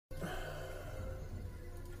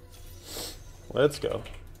Let's go.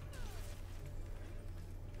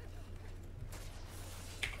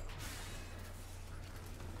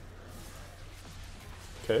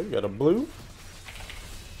 Okay, we got a blue.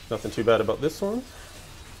 Nothing too bad about this one.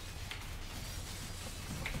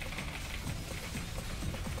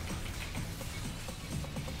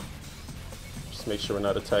 Just make sure we're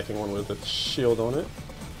not attacking one with a shield on it.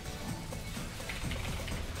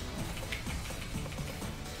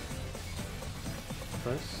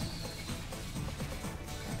 Nice.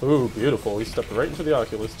 Ooh, beautiful. He stepped right into the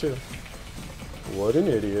Oculus, too. What an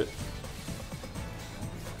idiot.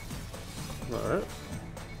 Alright.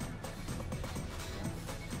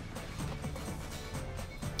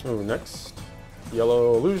 Ooh, next.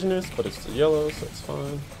 Yellow Illusionist, but it's the yellow, so it's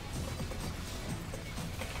fine.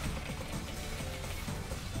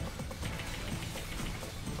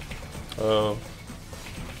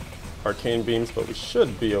 Arcane Beams, but we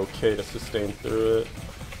should be okay to sustain through it.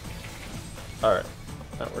 Alright,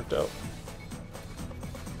 that worked out.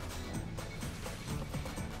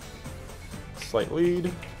 Slight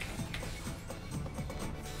lead.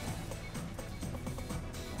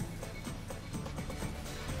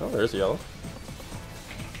 Oh, there's yellow.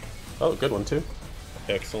 Oh, good one too.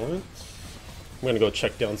 Excellent. I'm gonna go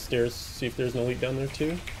check downstairs, see if there's an elite down there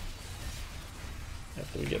too.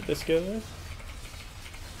 After we get this guy.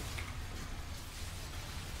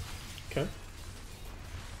 Okay.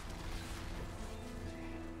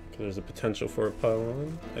 There's a potential for a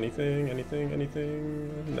pylon. Anything, anything,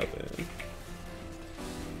 anything? Nothing.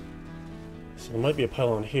 So there might be a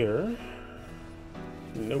pylon here.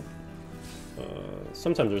 Nope.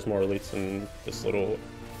 Sometimes there's more elites in this little...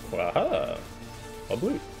 Aha! A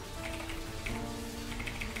blue.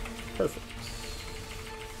 Perfect.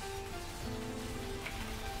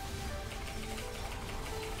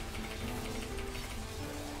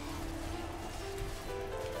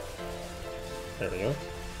 There we go.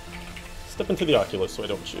 Step into the Oculus, why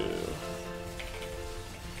don't you?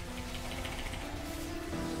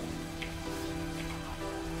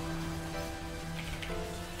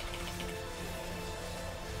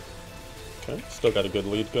 Okay, still got a good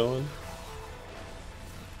lead going.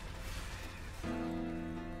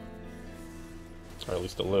 Or at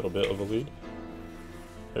least a little bit of a lead.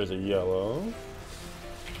 There's a yellow.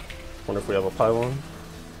 Wonder if we have a pylon.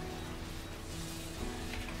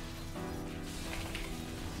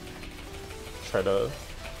 Try to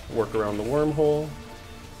work around the wormhole.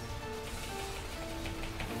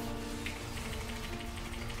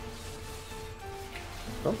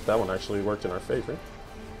 Oh, that one actually worked in our favor.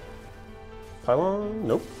 Pylon?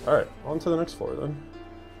 Nope. Alright, on to the next floor then.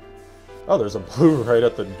 Oh, there's a blue right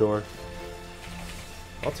at the door.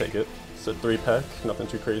 I'll take it. It's a 3-pack, nothing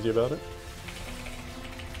too crazy about it.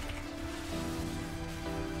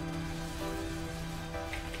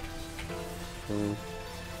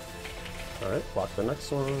 Alright, block the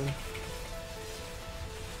next one.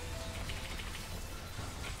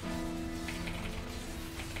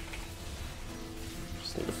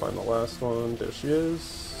 Just need to find the last one. There she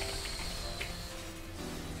is.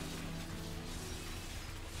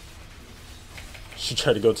 She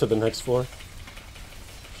tried to go to the next floor.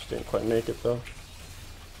 She didn't quite make it though.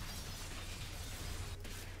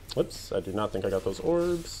 Whoops, I do not think I got those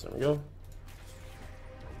orbs. There we go.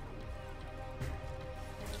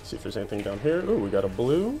 See if there's anything down here. Ooh, we got a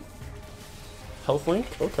blue. Health link,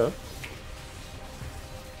 okay.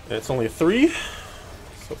 And it's only a 3.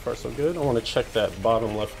 So far so good. I want to check that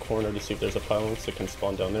bottom left corner to see if there's a pylon, so it can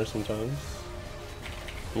spawn down there sometimes.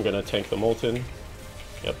 I'm gonna tank the Molten.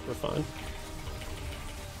 Yep, we're fine.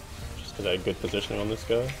 Just because I had good positioning on this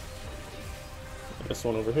guy. And this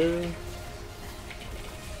one over here.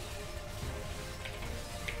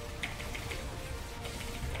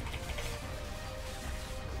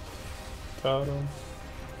 Got him.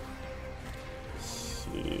 Let's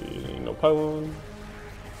see, no pylon.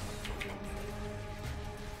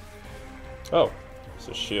 Oh, it's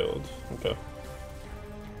a shield. Okay.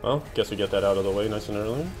 Well, guess we get that out of the way nice and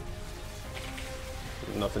early.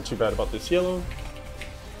 Nothing too bad about this yellow.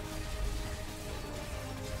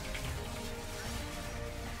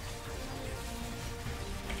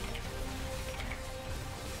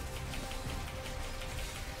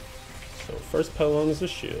 So first pylon is the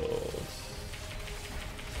shield.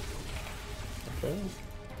 Okay.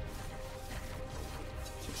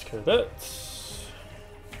 Takes care of that.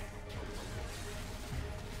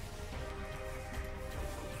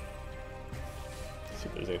 See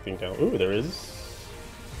if there's anything down. Ooh, there is.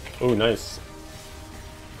 Ooh, nice.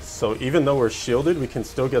 So even though we're shielded, we can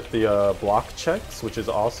still get the block checks, which is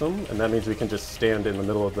awesome, and that means we can just stand in the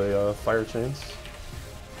middle of the fire chains.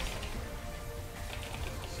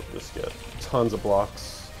 So Just get tons of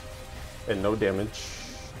blocks and no damage.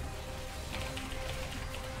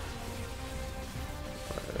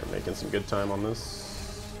 Alright, making some good time on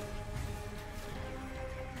this.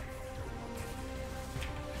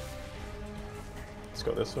 Let's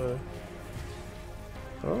go this way.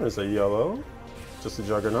 Oh, there's a yellow. Just a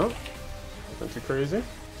Juggernaut. Nothing too crazy.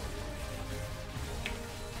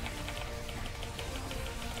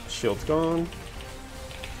 Shield's gone.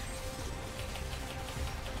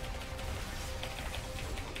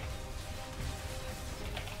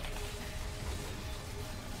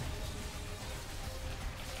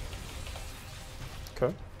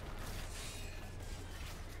 Okay.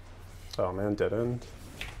 Oh man, dead end.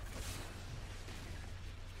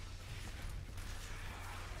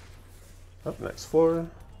 Up next floor.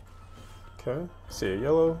 Okay, see a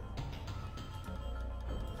yellow.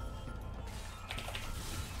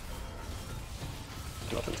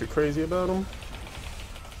 Nothing too crazy about him.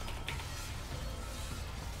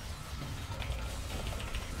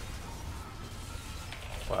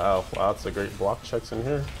 Wow, lots of great block checks in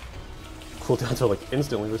here. Cooldown to like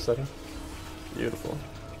instantly resetting. Beautiful.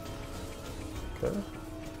 Okay,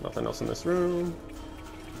 nothing else in this room.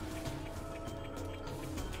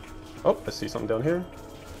 Oh, I see something down here.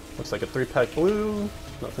 Looks like a 3-pack blue.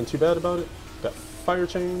 Nothing too bad about it. Got fire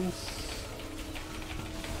chains.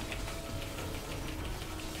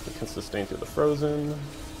 We can sustain through the frozen.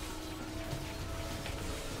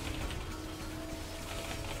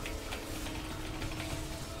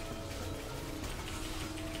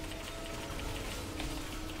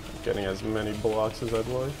 Getting as many blocks as I'd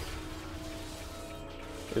like.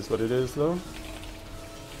 Is what it is though.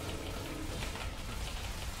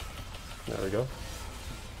 There we go.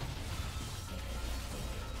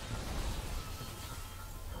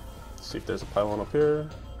 See if there's a pylon up here.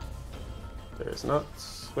 There's not.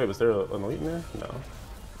 Wait, was there an elite in there? No.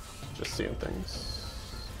 Just seeing things.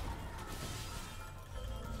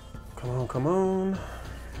 Come on, come on.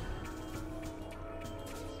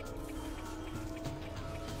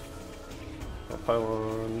 A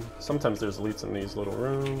pylon. Sometimes there's elites in these little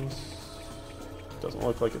rooms. Doesn't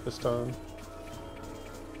look like it this time.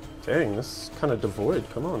 Dang, this is kind of devoid.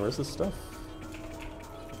 Come on, where's this stuff?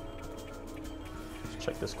 Let's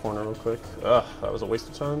check this corner real quick. Ugh, that was a waste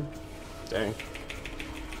of time. Dang.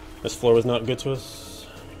 This floor was not good to us.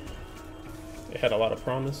 It had a lot of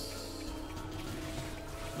promise.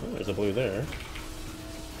 Oh, there's a blue there.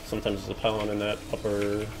 Sometimes there's a pylon in that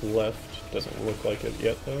upper left. Doesn't look like it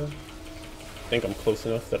yet, though. I think I'm close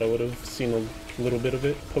enough that I would have seen a little bit of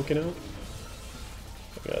it poking out.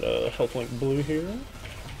 Got a health link blue here.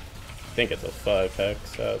 I think it's a 5-pack,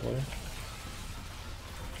 sadly.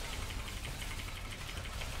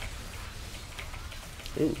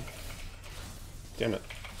 Ooh. Damn it.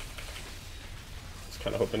 I was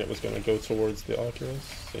kind of hoping it was going to go towards the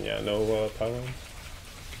Oculus. And yeah, no pylon.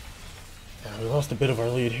 Yeah, we lost a bit of our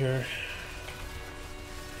lead here.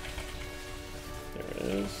 There it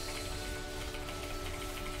is.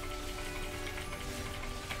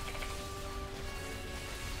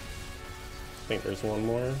 I think there's one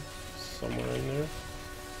more somewhere in there.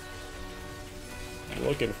 I'm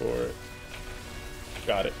looking for it.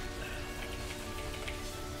 Got it.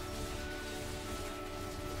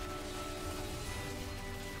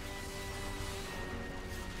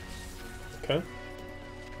 Okay.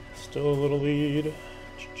 Still a little lead.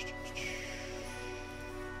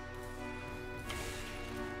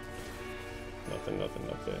 Nothing, nothing,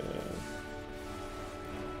 nothing.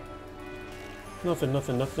 Nothing,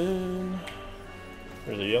 nothing, nothing.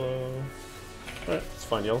 There's a yellow. Alright, let's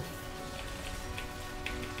find yellow.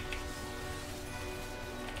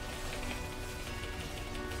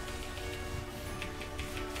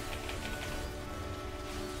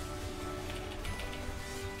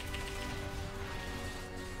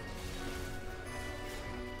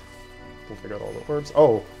 I think I got all the orbs.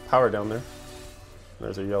 Oh, power down there.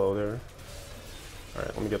 There's a yellow there.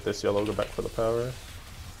 Alright, let me get this yellow, go back for the power.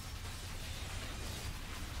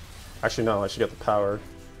 Actually, no, I should get the power.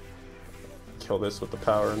 Kill this with the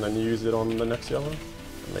power and then use it on the next yellow.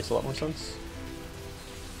 That makes a lot more sense.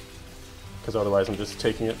 Because otherwise I'm just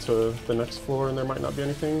taking it to the next floor and there might not be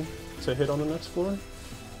anything to hit on the next floor.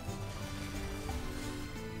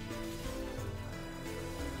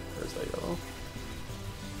 There's that yellow.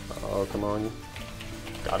 Oh, come on.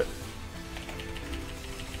 Got it.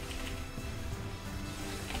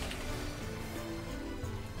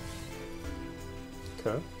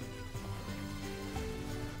 Okay.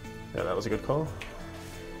 Yeah, that was a good call.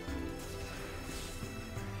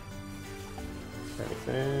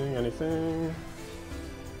 Anything, anything?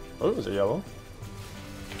 Oh, it was a yellow.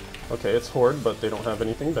 Okay, it's Horde, but they don't have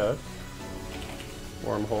anything back.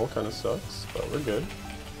 Wormhole kind of sucks, but we're good.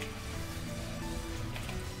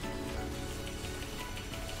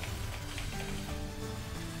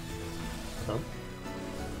 Okay.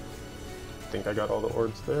 I think I got all the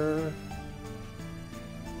orbs there.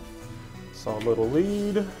 Saw a little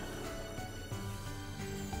lead.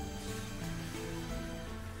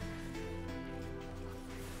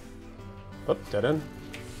 Oh, dead end.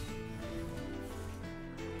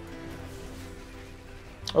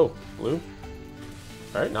 Oh, blue.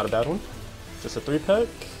 Alright, not a bad one. Just a 3-pack.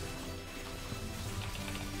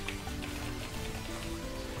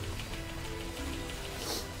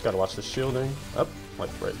 Gotta watch the shielding. Up, like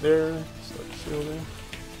right there. Start shielding.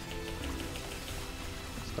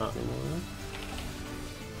 It's not anymore.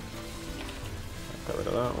 Got rid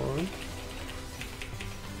of that one.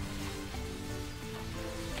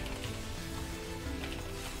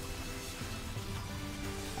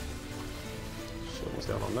 Shielding's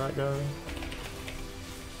down on that guy.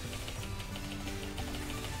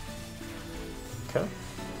 Okay.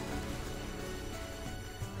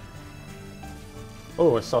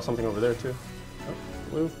 Oh, I saw something over there too. Oh,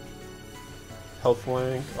 blue. Health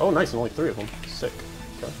flank. Oh, nice, and only 3 of them. Sick.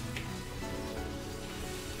 Okay.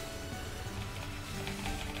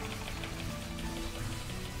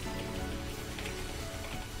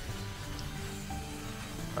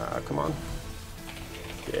 Come on.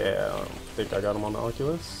 Yeah, I think I got him on the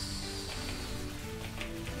Oculus.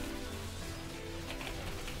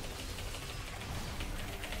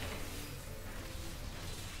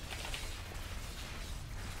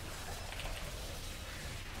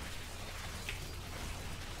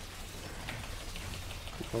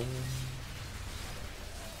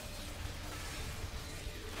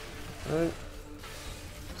 Alright.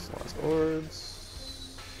 Last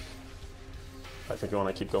orbs. I think you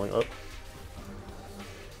want to keep going up.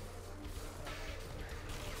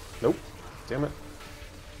 Nope. Damn it.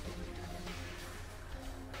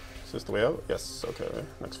 Is this the way out? Yes, okay.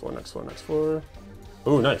 Next floor, next floor, next floor.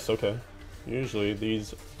 Ooh, nice, okay. Usually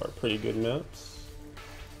these are pretty good maps.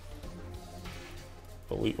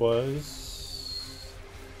 Elite-wise.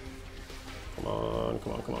 Come on,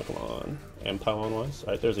 come on, come on, come on. And pylon-wise.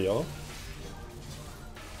 Alright, there's a yellow.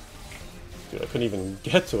 Dude, I couldn't even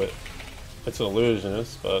get to it. It's an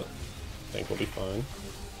illusionist, but I think we'll be fine.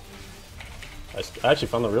 I actually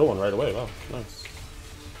found the real one right away. Wow, nice.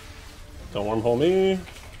 Don't wormhole me.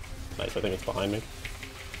 Nice, I think it's behind me.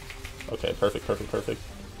 Okay, perfect, perfect, perfect.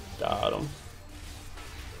 Got him.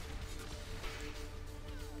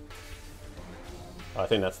 I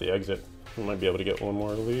think that's the exit. We might be able to get one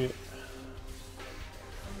more elite.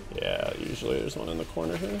 Yeah, usually there's one in the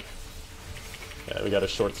corner here. Yeah, we got a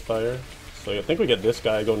short spire. So I think we get this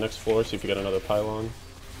guy, go next floor, see if we get another pylon.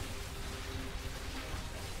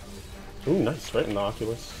 Ooh, nice, right in the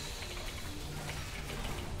Oculus.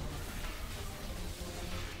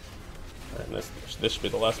 Alright, and this should be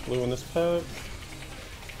the last blue in this pack.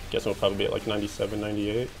 Guess we'll probably be at like 97,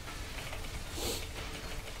 98.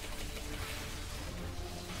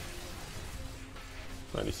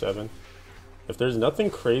 If there's nothing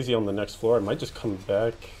crazy on the next floor, I might just come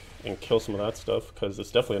back and kill some of that stuff, because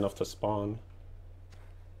it's definitely enough to spawn.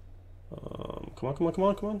 Come on, come on, come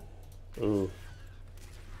on, come on. Ooh.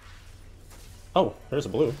 Oh, there's a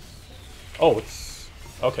blue. Oh, it's...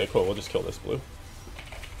 Okay, cool, we'll just kill this blue.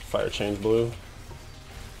 Fire change blue.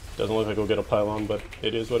 Doesn't look like we'll get a pylon, but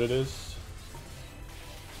it is what it is.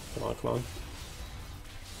 Come on, come on.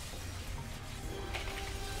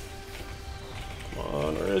 Come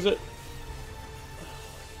on, where is it?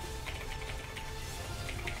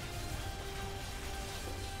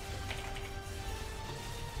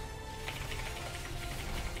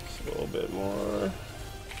 Just a little bit more.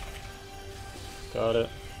 Got it.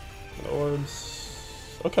 The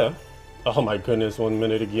orbs. Okay. Oh my goodness, 1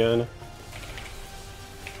 minute again.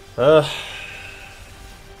 I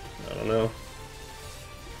don't know.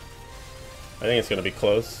 I think it's gonna be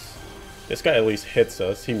close. This guy at least hits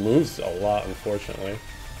us. He moves a lot, unfortunately.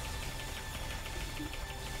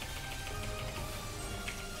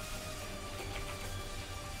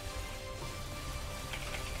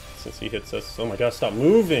 Since he hits us. Oh my god, stop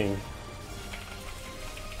moving!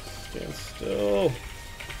 Stand still.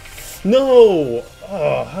 No!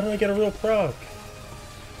 Oh, how did I get a real proc?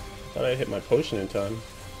 Thought I hit my potion in time.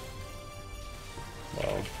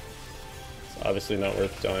 Well, it's obviously not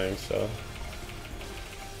worth dying, so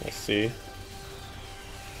we'll see.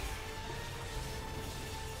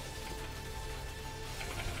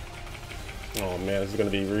 Oh man, this is gonna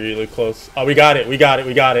be really close. Oh, we got it, we got it,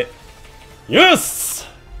 we got it. Yes!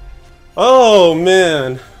 Oh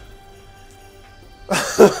man.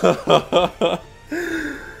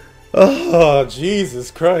 Oh,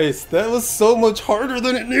 Jesus Christ. That was so much harder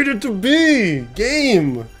than it needed to be.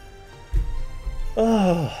 Game.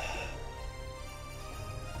 Oh.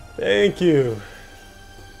 Thank you.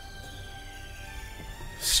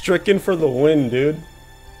 Stricken for the win, dude.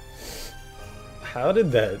 How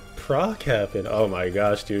did that proc happen? Oh my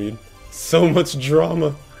gosh, dude. So much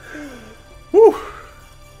drama. Whew.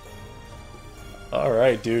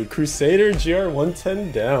 Alright, dude. Crusader GR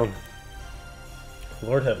 110 down.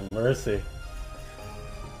 Lord have mercy.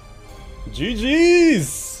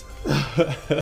 GG's!